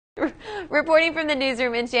Reporting from the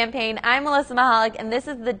newsroom in Champaign, I'm Melissa Mahalik, and this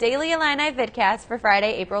is the Daily Illini Vidcast for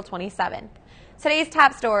Friday, April 27th. Today's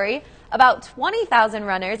top story, about 20,000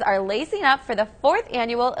 runners are lacing up for the 4th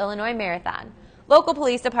annual Illinois Marathon. Local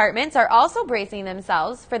police departments are also bracing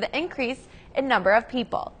themselves for the increase in number of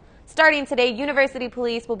people. Starting today, University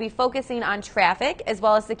Police will be focusing on traffic as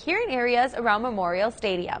well as securing areas around Memorial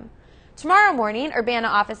Stadium. Tomorrow morning, Urbana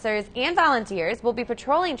officers and volunteers will be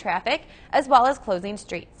patrolling traffic as well as closing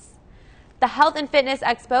streets. The Health and Fitness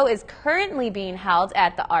Expo is currently being held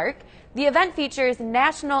at the Arc. The event features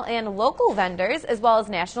national and local vendors as well as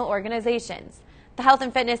national organizations. The Health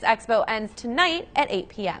and Fitness Expo ends tonight at 8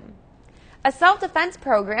 p.m. A self-defense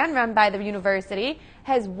program run by the university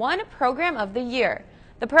has won Program of the Year.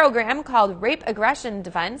 The program, called Rape Aggression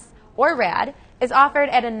Defense, or RAD, is offered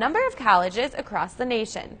at a number of colleges across the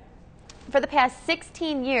nation. For the past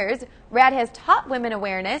 16 years, RAD has taught women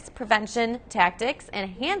awareness, prevention, tactics,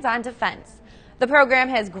 and hands-on defense. The program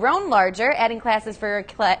has grown larger, adding classes for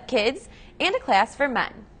kids and a class for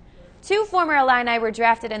men. 2 former Illini were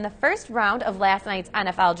drafted in the first round of last night's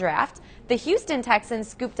NFL draft. The Houston Texans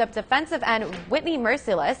scooped up defensive end Whitney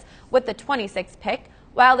Mercilus with the 26th pick,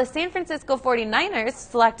 while the San Francisco 49ers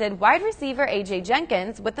selected wide receiver A.J.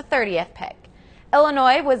 Jenkins with the 30th pick.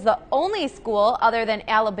 Illinois was the only school other than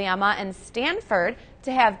Alabama and Stanford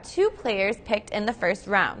to have 2 players picked in the first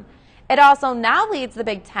round. It also now leads the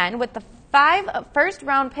Big Ten with the 5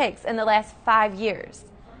 first-round picks in the last 5 years.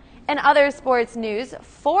 In other sports news,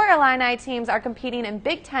 4 Illini teams are competing in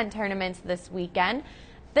Big Ten tournaments this weekend.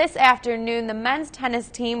 This afternoon, the men's tennis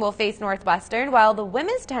team will face Northwestern, while the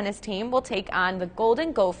women's tennis team will take on the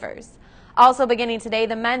Golden Gophers. Also beginning today,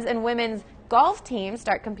 the men's and women's golf teams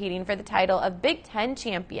start competing for the title of Big Ten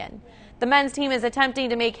champion. The men's team is attempting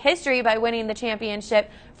to make history by winning the championship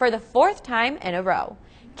for the 4th time in a row.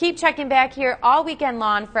 Keep checking back here all weekend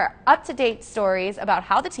long for up-to-date stories about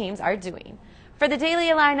how the teams are doing. For the Daily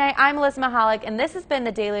Illini, I'm Melissa Mahalik, and this has been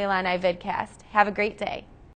the Daily Illini Vidcast. Have a great day.